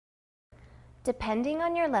Depending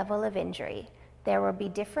on your level of injury, there will be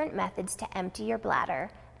different methods to empty your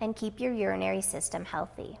bladder and keep your urinary system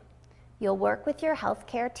healthy. You'll work with your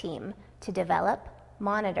healthcare team to develop,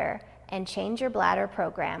 monitor, and change your bladder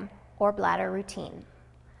program or bladder routine.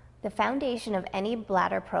 The foundation of any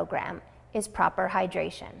bladder program is proper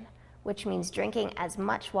hydration, which means drinking as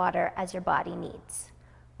much water as your body needs.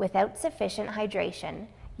 Without sufficient hydration,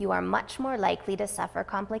 you are much more likely to suffer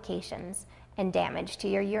complications and damage to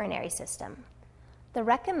your urinary system. The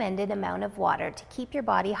recommended amount of water to keep your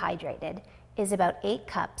body hydrated is about 8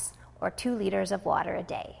 cups or 2 liters of water a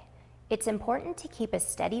day. It's important to keep a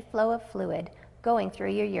steady flow of fluid going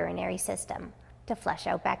through your urinary system to flush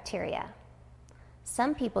out bacteria.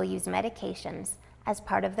 Some people use medications as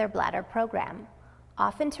part of their bladder program,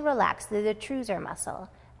 often to relax the detrusor muscle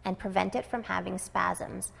and prevent it from having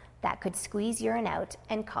spasms that could squeeze urine out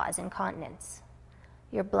and cause incontinence.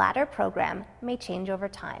 Your bladder program may change over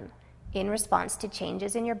time in response to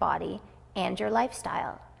changes in your body and your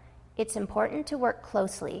lifestyle. It's important to work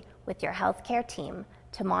closely with your healthcare team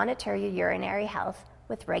to monitor your urinary health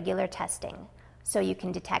with regular testing, so you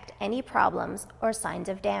can detect any problems or signs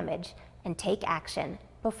of damage and take action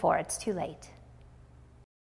before it's too late.